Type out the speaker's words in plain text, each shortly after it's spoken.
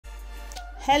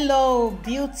Hello,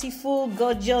 beautiful,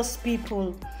 gorgeous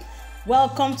people.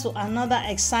 Welcome to another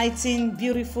exciting,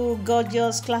 beautiful,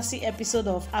 gorgeous, classy episode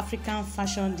of African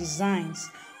Fashion Designs.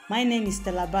 My name is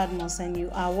Stella Badmus and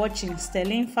you are watching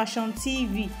Sterling Fashion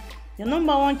TV, the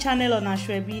number one channel on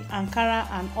Asoebi, Ankara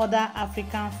and other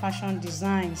African fashion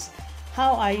designs.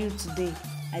 How are you today?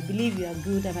 I believe you are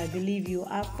good and I believe you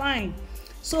are fine.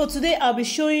 So today I'll be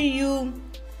showing you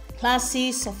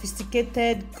classy,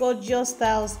 sophisticated, gorgeous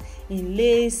styles in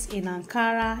lace, in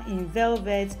Ankara, in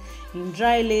velvet, in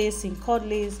dry lace, in cord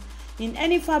lace, in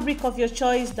any fabric of your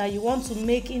choice that you want to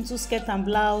make into skirt and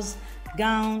blouse,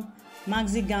 gown,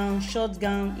 maxi gown, short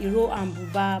gown, iro and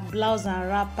buba, blouse and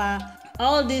wrapper.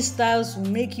 All these styles will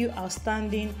make you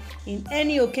outstanding in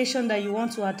any occasion that you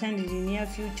want to attend in the near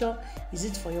future. Is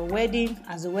it for your wedding,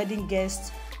 as a wedding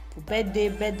guest, for birthday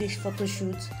photo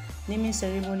shoot, naming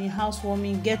ceremony,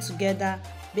 housewarming, get together,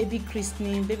 baby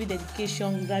christening, baby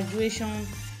dedication, graduation,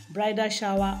 bridal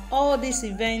shower. All these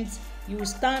events, you will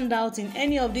stand out in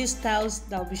any of these styles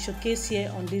that will be showcased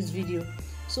here on this video.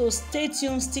 So stay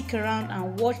tuned, stick around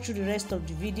and watch through the rest of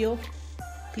the video.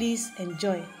 Please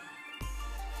enjoy.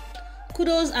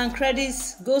 Kudos and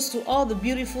credits goes to all the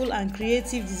beautiful and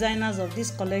creative designers of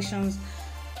these collections.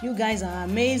 You guys are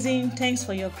amazing. Thanks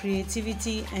for your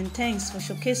creativity and thanks for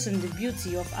showcasing the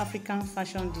beauty of African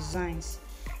fashion designs.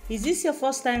 Is this your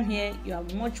first time here? You are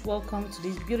much welcome to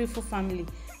this beautiful family.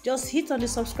 Just hit on the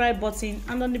subscribe button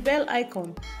and on the bell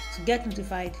icon to get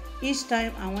notified each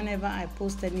time and whenever I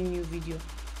post any new video.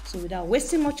 So without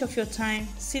wasting much of your time,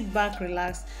 sit back,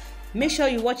 relax. Make sure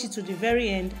you watch it to the very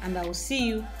end and I will see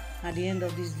you at the end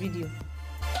of this video.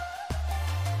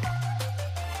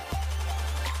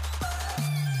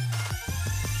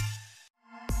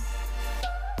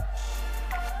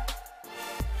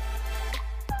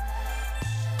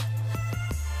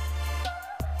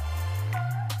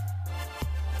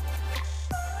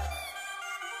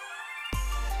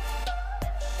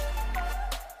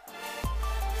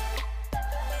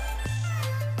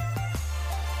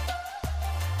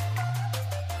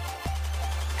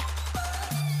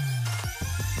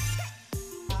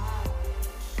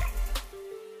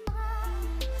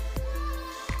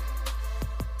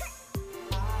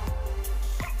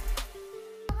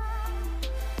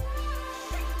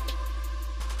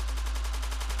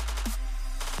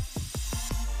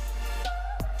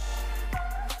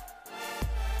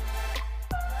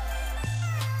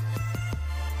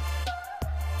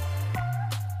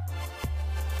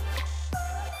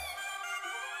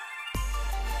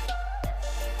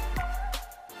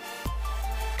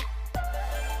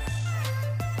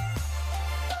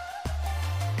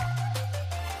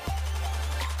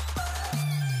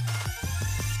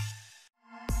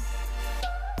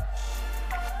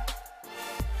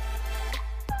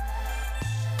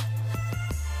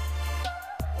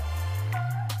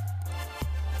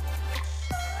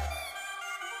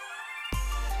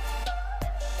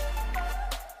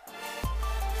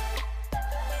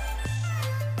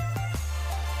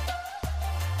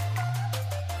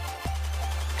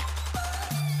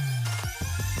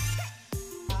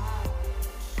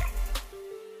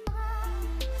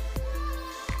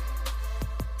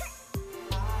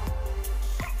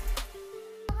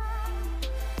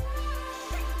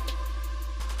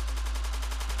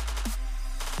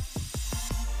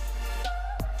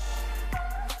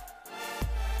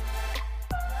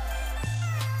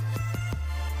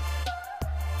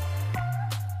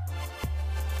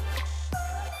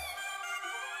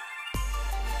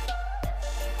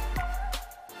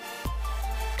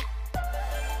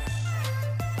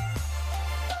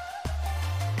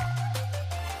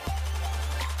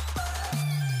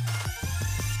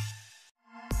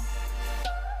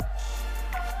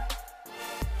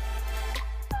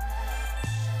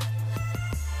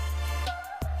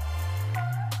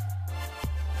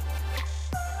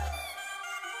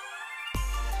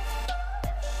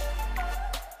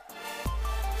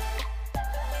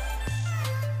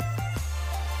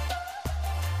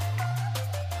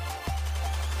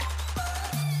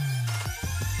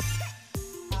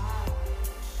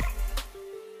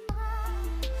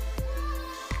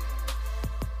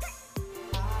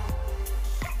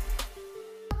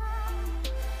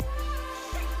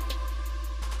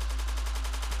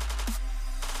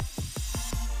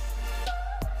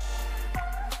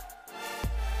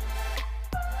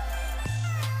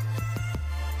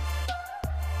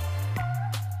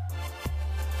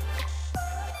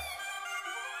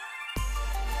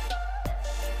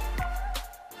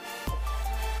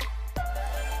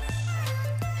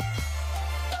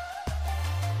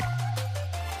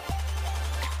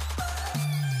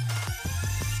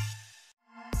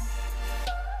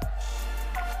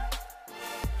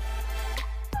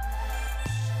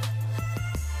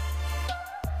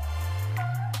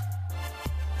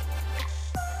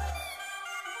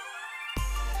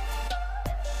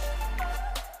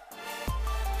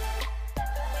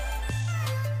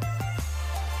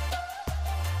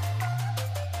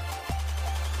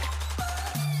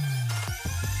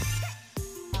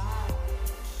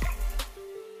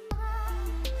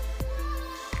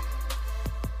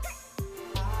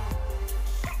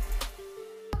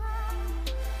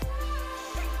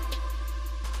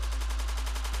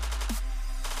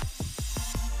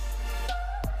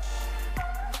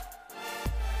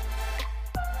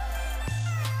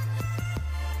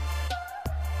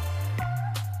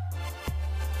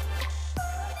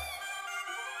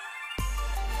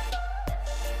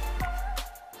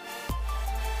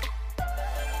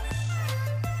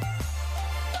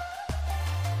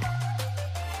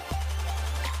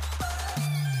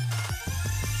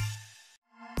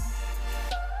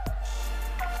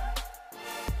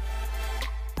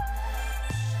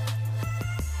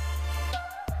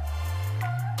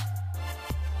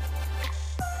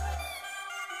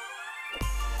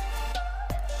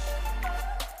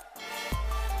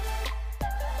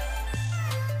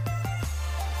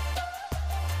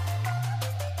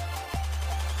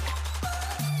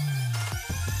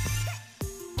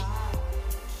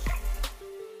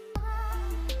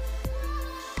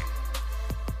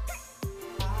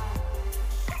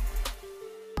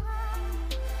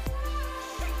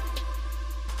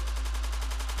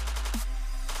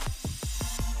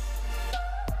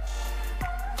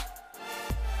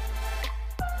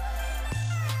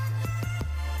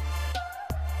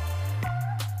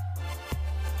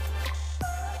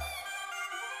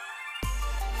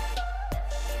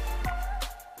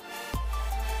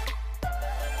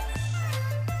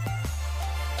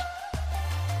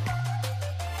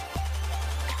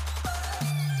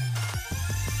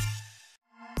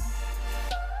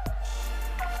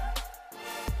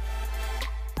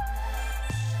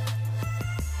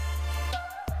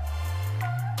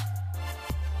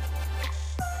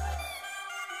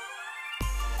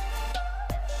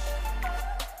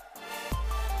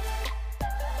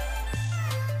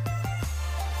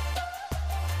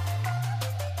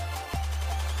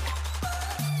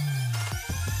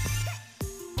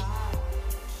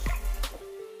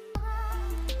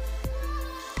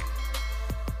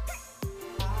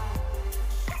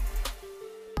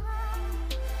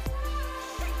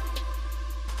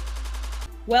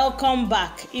 Welcome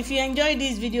back. If you enjoyed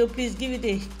this video, please give it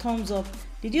a thumbs up.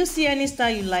 Did you see any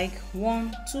style you like,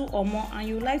 1, 2 or more, and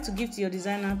you would like to give to your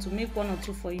designer to make 1 or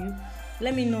 2 for you?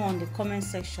 Let me know on the comment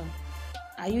section.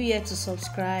 Are you yet to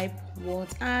subscribe? What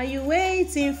are you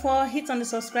waiting for? Hit on the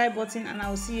subscribe button and I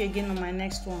will see you again on my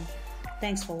next one.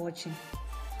 Thanks for watching.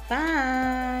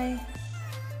 Bye.